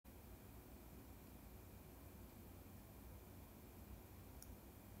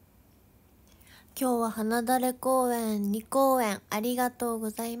今日は花だれ公演2公演ありがとうご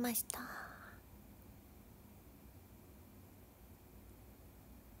ざいました。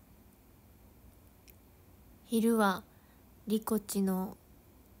昼はリコチの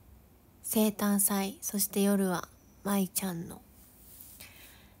生誕祭、そして夜は舞ちゃんの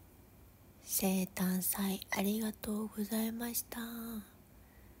生誕祭、ありがとうございました。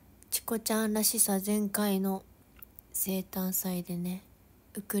チコちゃんらしさ全開の生誕祭でね、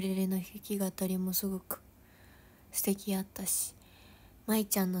ウクレレの弾き語りもすごく素敵やったし、舞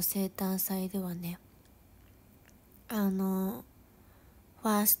ちゃんの生誕祭ではね、ファ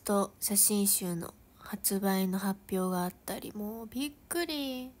ースト写真集の発売の発表があったり、もうびっく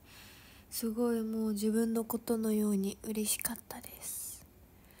り、すごいもう自分のことのように嬉しかったです。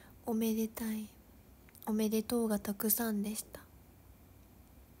おめでたい、おめでとうがたくさんでした。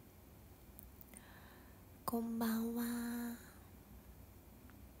こんばんは。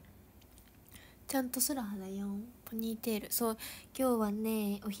ちゃんと空だよ、ポニーテール。そう、今日は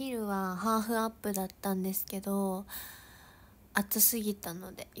ね、お昼はハーフアップだったんですけど、暑すぎた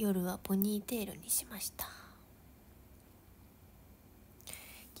ので夜はポニーテールにしました。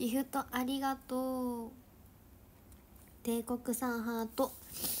ギフトありがとう。帝国さんハート、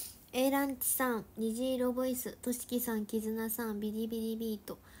A ランチさん、虹色ボイス、としきさん、絆さん、ビリビリビー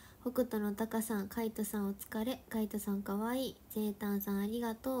ト、北斗のタカさん、カイトさんお疲れ、カイトさんかわいい、ジェータンさんあり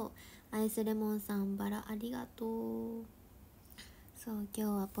がとう、アイスレモンさんバラありがとう。そう、今日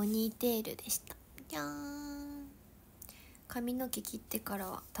はポニーテールでした。じゃーん。髪の毛切ってから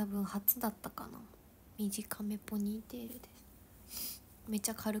は多分初だったかな、短めポニーテールです。めっち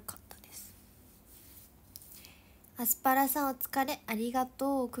ゃ軽かったです。アスパラさんお疲れ、ありが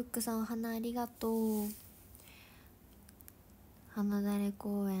とう。クックさんお花ありがとう。花だれ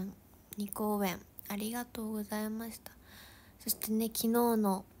公演2公演ありがとうございました。そしてね、昨日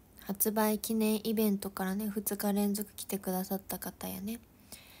の発売記念イベントからね、2日連続来てくださった方やね、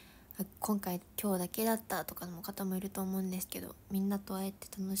今日だけだったとかの方もいると思うんですけど、みんなと会えて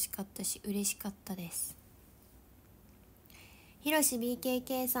楽しかったし嬉しかったです。ひろし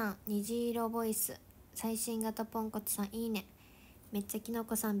BKK さん、虹色ボイス、最新型ポンコツさんいいね、めっちゃきの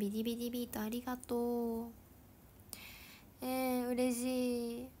こさんビリビリビートありがとう。嬉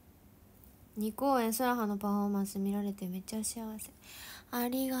しい。2公演ソラハのパフォーマンス見られてめっちゃ幸せ、あ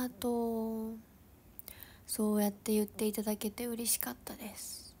りがとう。そうやって言っていただけて嬉しかったで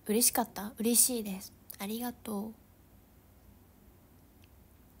す。嬉しかった？嬉しいです。ありがとう。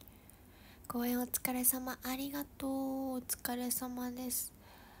公演お疲れ様、ありがとう。お疲れ様です。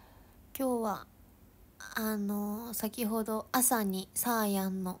今日は先ほど朝にサーヤ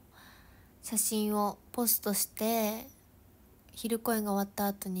ンの写真をポストして、昼公演が終わった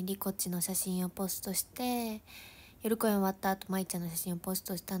後にリコチの写真をポストして、夜公演終わった後舞ちゃんの写真をポス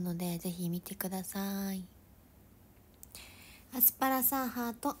トしたので、ぜひ見てください。アスパラさん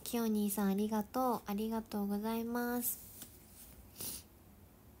ハート、キヨニーさんありがとう、ありがとうございます。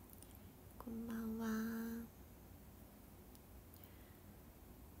こんばんは。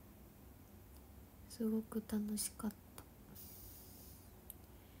すごく楽しかった。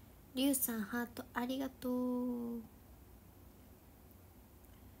リュウさんハートありがとう。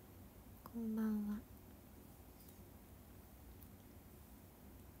こんばんは。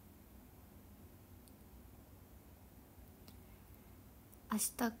明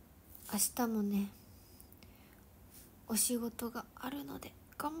日もね、お仕事があるので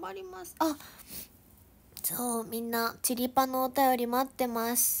頑張ります。あ、そう、みんなチリパのお便り待って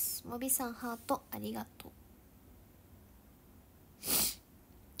ます。もびさんハートありがとう。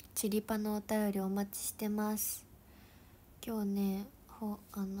チリパのお便りお待ちしてます。今日ね、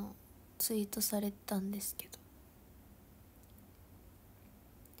ツイートされたんですけど、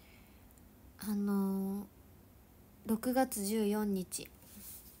6月14日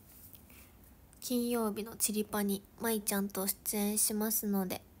金曜日のチリパにまいちゃんと出演しますの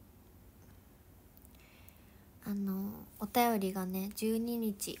で、お便りがね12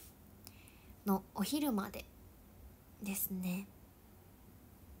日のお昼までですね。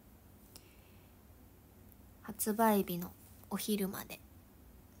発売日のお昼まで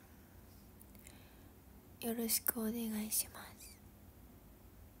よろしくお願いします。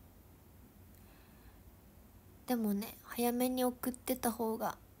でもね、早めに送ってた方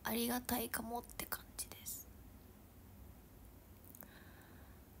がありがたいかもって感じです。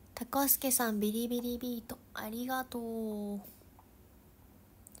たこすけさんビリビリビートありがとう。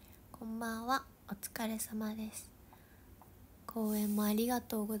こんばんは、お疲れ様です。公演もありが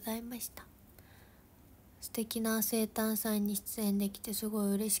とうございました。素敵な生誕祭に出演できてすごい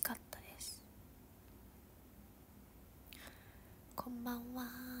嬉しかったです。こんばんは。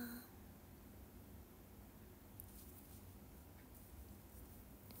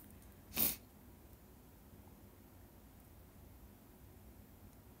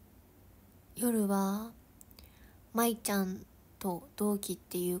夜はまいちゃんと同期っ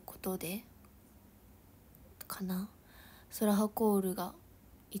ていうことでかな、ソラハコールが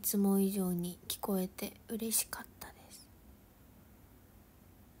いつも以上に聞こえて嬉しかったです。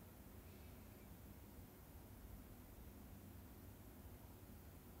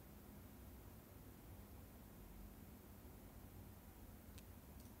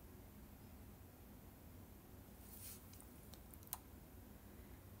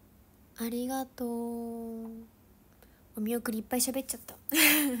ありがとう。お見送りいっぱい喋っちゃった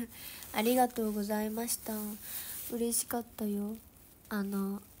ありがとうございました。嬉しかったよ。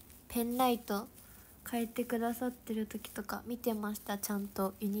ペンライト変えてくださってる時とか見てました。ちゃん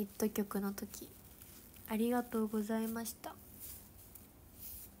とユニット曲の時ありがとうございました。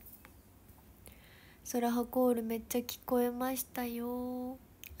ソラハコールめっちゃ聞こえましたよ。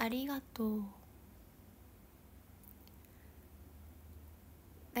ありがとう。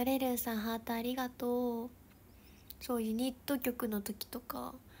ラレルンさんハートありがとう。そうユニット曲の時と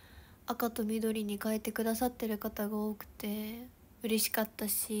か赤と緑に変えてくださってる方が多くて嬉しかった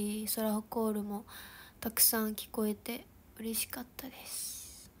し、ソラハコールもたくさん聞こえて嬉しかったで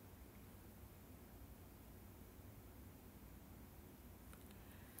す。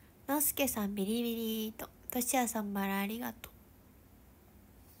のすけさんビリビリと、としやさんバラありがとう。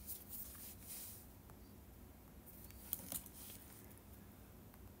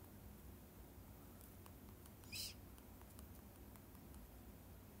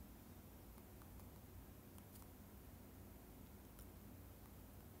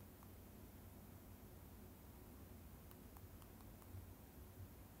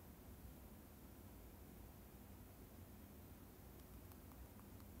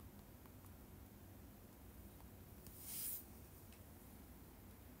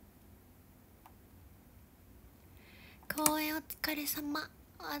公演お疲れ様。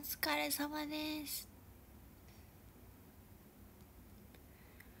お疲れ様です。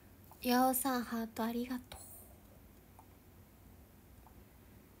やおさんハートありがとう。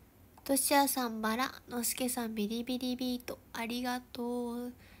としやさんバラ、のすけさんビリビリビートありがと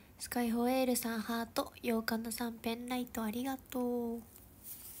う。スカイホエールさんハート、ようかなさんペンライトありがとう。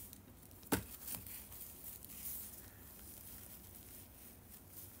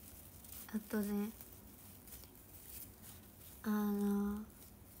あとね、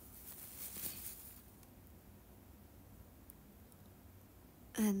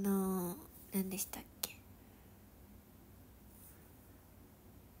何でしたっけ、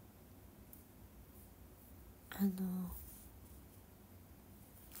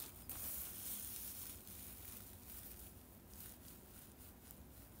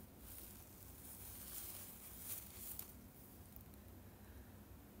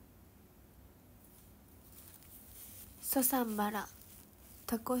ソさんバラ、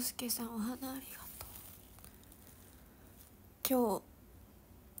タコスケさんお花ありがとう。今日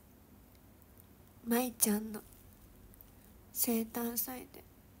まいちゃんの生誕祭で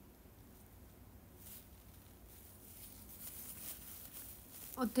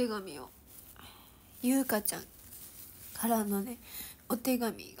お手紙をゆうかちゃんからのねお手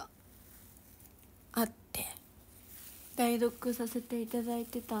紙があって代読させていただい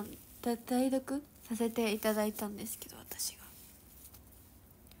てたんだ代読させていただいたんですけど、私が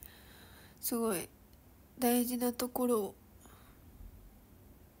すごい大事なところを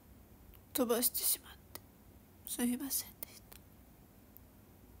飛ばしてしまってすいませんでした。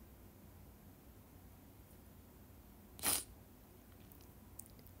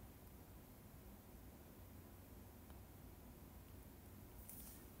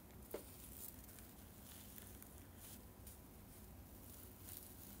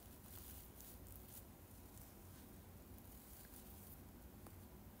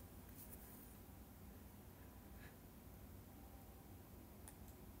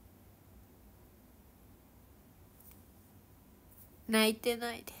泣いて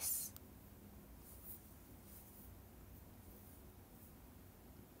ないです。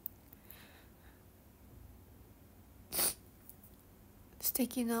素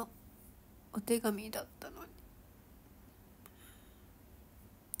敵なお手紙だったのに。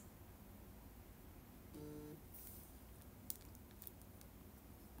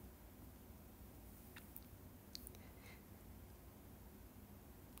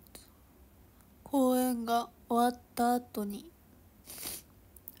公演が終わった後に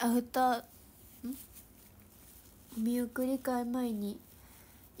アフターお見送り会前に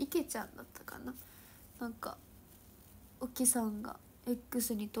池ちゃんだったかな、なんかおきさんが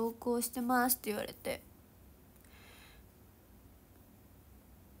X に投稿してますって言われて、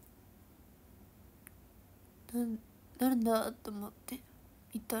なんだと思って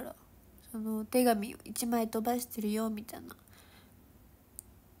見たらそのお手紙を1枚飛ばしてるよみたいな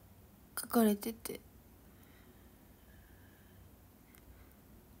書かれてて、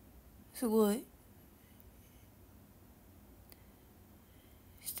すごい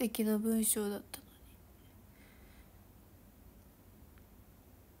素敵な文章だったのに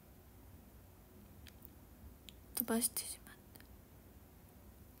飛ばしてしまっ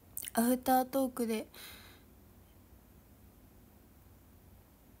た。アフタートークで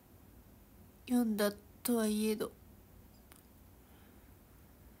読んだとはいえど、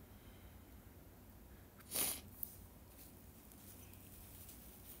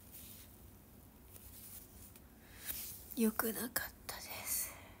良くなかったで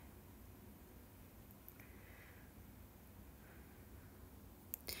す。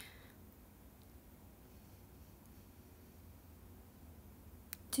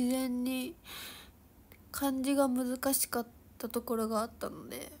事前に漢字が難しかったところがあったの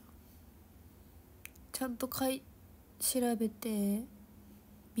で、ちゃんと調べて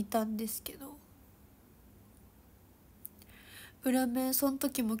みたんですけど、裏面その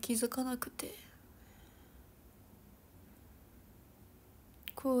時も気づかなくて、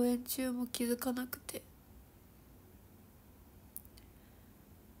公演中も気づかなくて、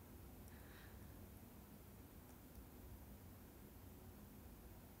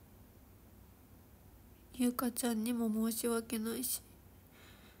ゆかちゃんにも申し訳ないし、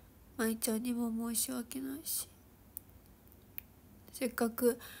まいちゃんにも申し訳ないし、せっか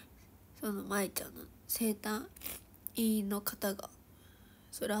くそのまいちゃんの生誕委員の方が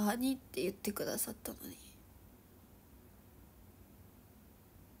空はにって言ってくださったのに、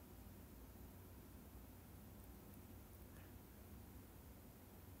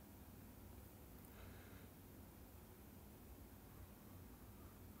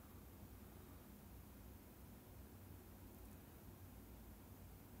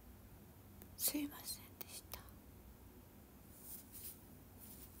すいませんでした。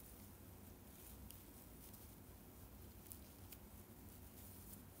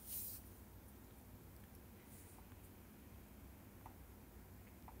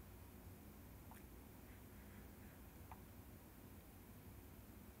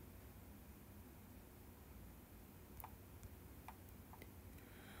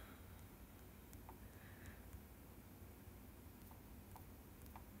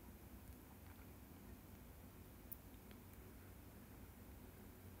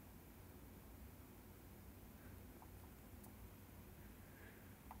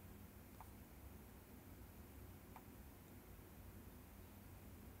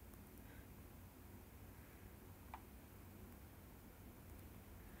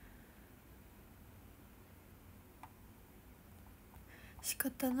仕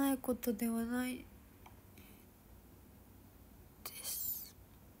方ないことではないです。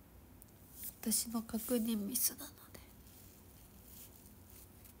私の確認ミスなので。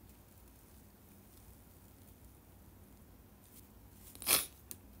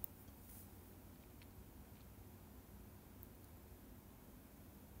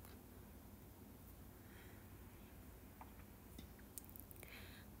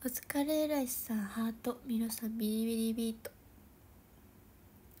お疲れらしさんハート、みろさんビリビリビート、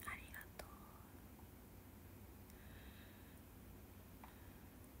ありがと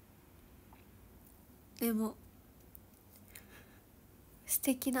う。でも素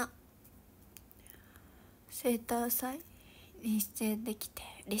敵な生誕祭に出演できて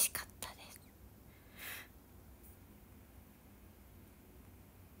嬉しかったです。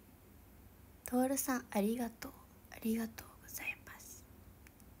トールさんありがとう、ありがとうございます。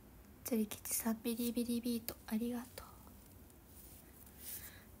釣り吉さんビリビリビートありがとう。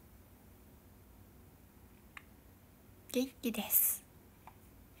元気です、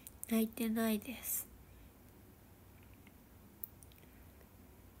泣いてないです。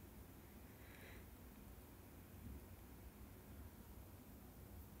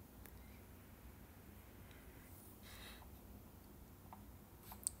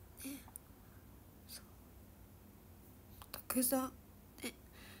たくさんね、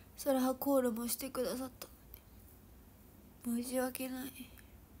ソラハコールもしてくださったので申し訳ないです。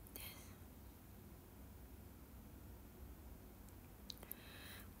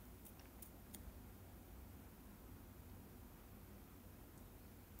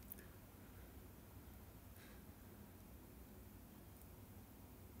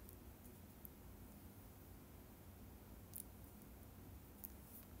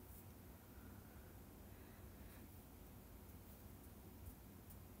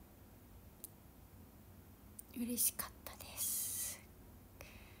嬉しかったです。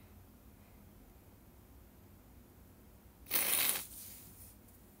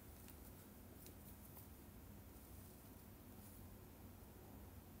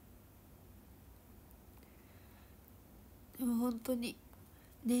でも本当に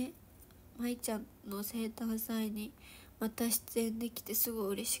ね、まいちゃんの生誕祭にまた出演できてすごい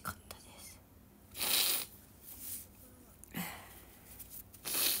嬉しかったです。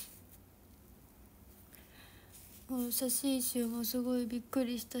もう写真集もすごいびっく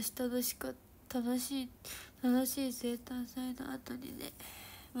りしたし、楽しい生誕祭の後にね、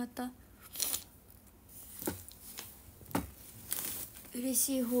また嬉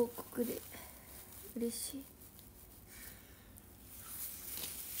しい報告で嬉しい。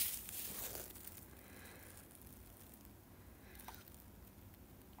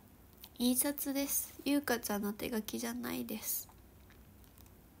印刷です。ゆうかちゃんの手書きじゃないです。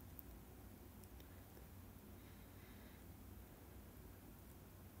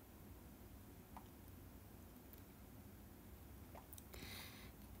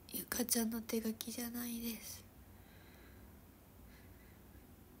ゆかちゃんの手書きじゃないです。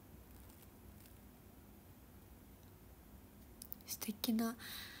素敵な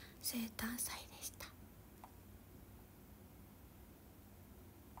生誕祭でした。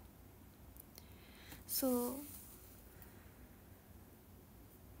そう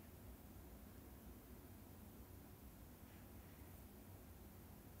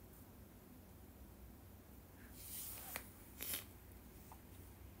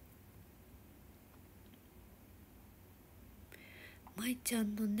まいちゃ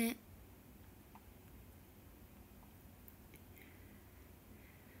んのね、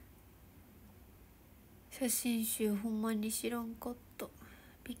写真集ほんまに知らんかった。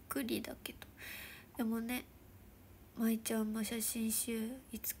びっくりだけど、でもね、まいちゃんも写真集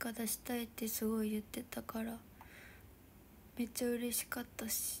いつか出したいってすごい言ってたから、めっちゃ嬉しかった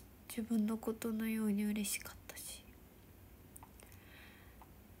し、自分のことのように嬉しかったし、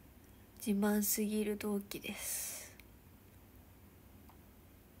自慢すぎる同期です。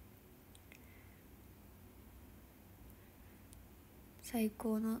最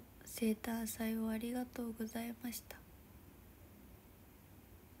高の生誕祭をありがとうございました。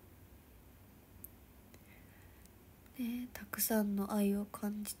ね、たくさんの愛を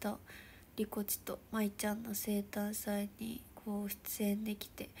感じたりこちとまいちゃんの生誕祭にこう出演でき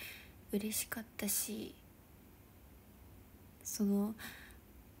て嬉しかったし、その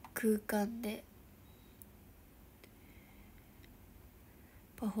空間で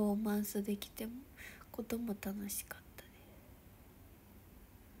パフォーマンスできてもことも楽しかったです。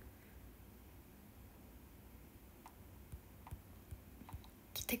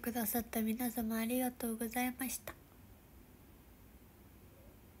来てくださった皆様ありがとうございました。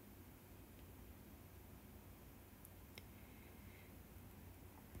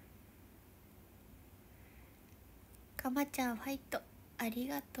かまちゃんファイトあり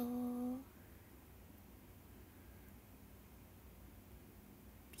がとう。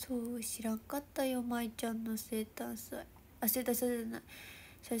そう知らんかったよ、まいちゃんの生誕祭。生誕祭じゃない、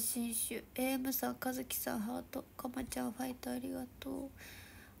写真集。AM さん、かずきさんハート、かまちゃんファイトありがとう。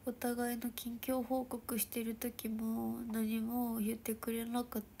お互いの近況報告してる時も何も言ってくれな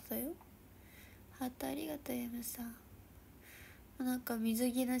かったよ。ハートありがとう M さん。なんか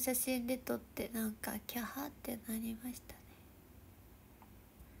水着の写真で撮ってなんかキャハってなりました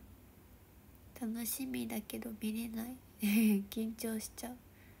ね。楽しみだけど見れない緊張しちゃう。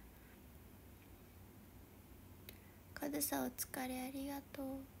カズさんお疲れありがとう。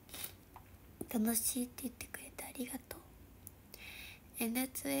楽しいって言ってくれてありがとう。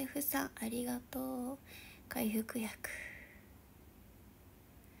N2F さんありがとう。回復薬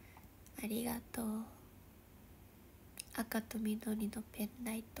ありがとう。赤と緑のペン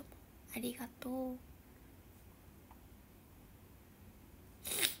ライトもありがとう。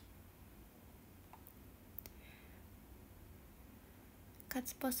か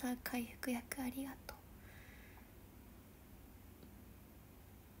つぽさん回復薬ありがとう。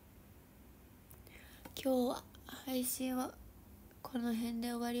今日は配信はこの辺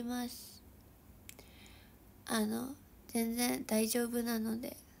で終わります。全然大丈夫なの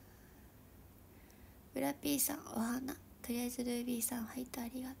で。ブラピーさんお花、とりあえずルービーさんファイトあ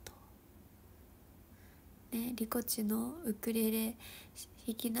りがとうね。リコチのウクレレ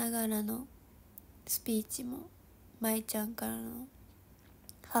弾きながらのスピーチも、まいちゃんからの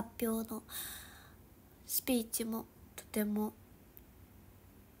発表のスピーチもとても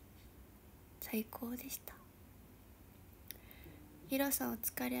最高でした。ヒロさんお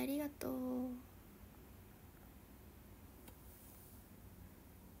疲れありがとう。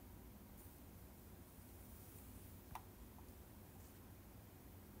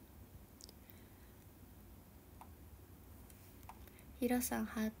ヒロさん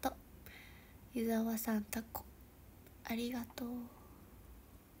ハート、湯沢さんタコありがとう。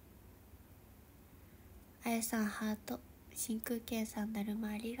あやさんハート、真空圏さんだるま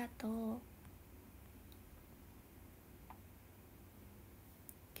ありがとう。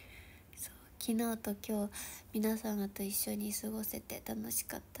そう昨日と今日皆様と一緒に過ごせて楽し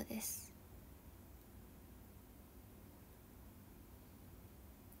かったです。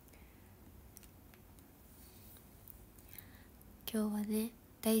今日はね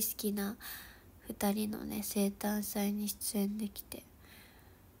大好きな2人のね生誕祭に出演できて、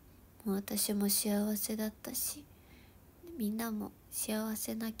もう私も幸せだったし、みんなも幸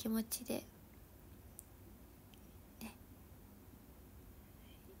せな気持ちで、ね、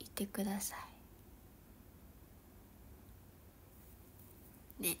いてくださ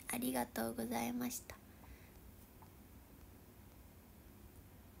いね。ありがとうございました。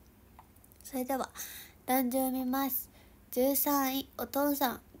それでは壇上見ます。13位お父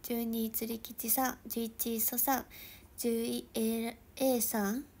さん、12位釣り吉さん、11位蘇さん、10位A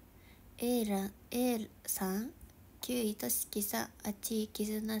さん、Aさん、9位としきさん、8位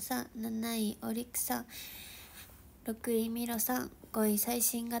絆さん、7位オリクさん、6位ミロさん、5位最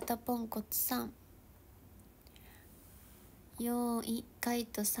新型ポンコツさん、4位カイ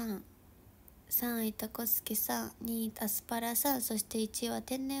トさん、3位タコスケさん、2位アスパラさん、そして1位は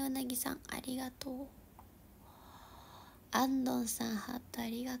天然うなぎさん。ありがとう。アンドンさんハートあ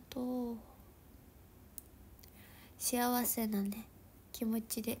りがとう。幸せなね気持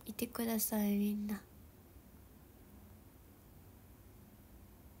ちでいてくださいみんな。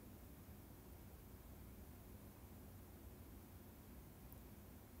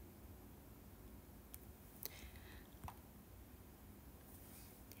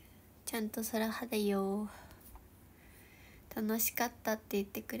ちゃんと空肌よ。楽しかったって言っ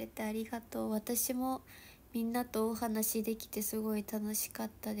てくれてありがとう。私もみんなとお話できてすごい楽しかっ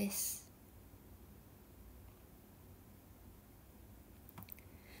たです。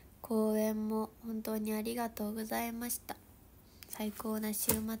公演も本当にありがとうございました。最高な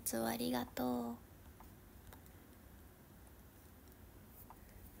週末をありがとう。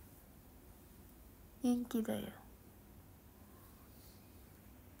元気だよ。あ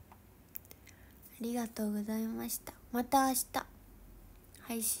りがとうございました。また明日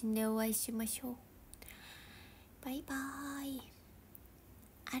配信でお会いしましょう。バイバーイ。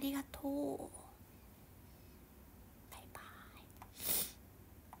ありがとう。バイバイ。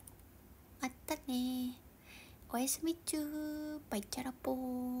またね。おやすみちゅー。バイチャラポ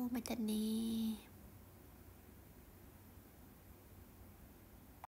ー。またね。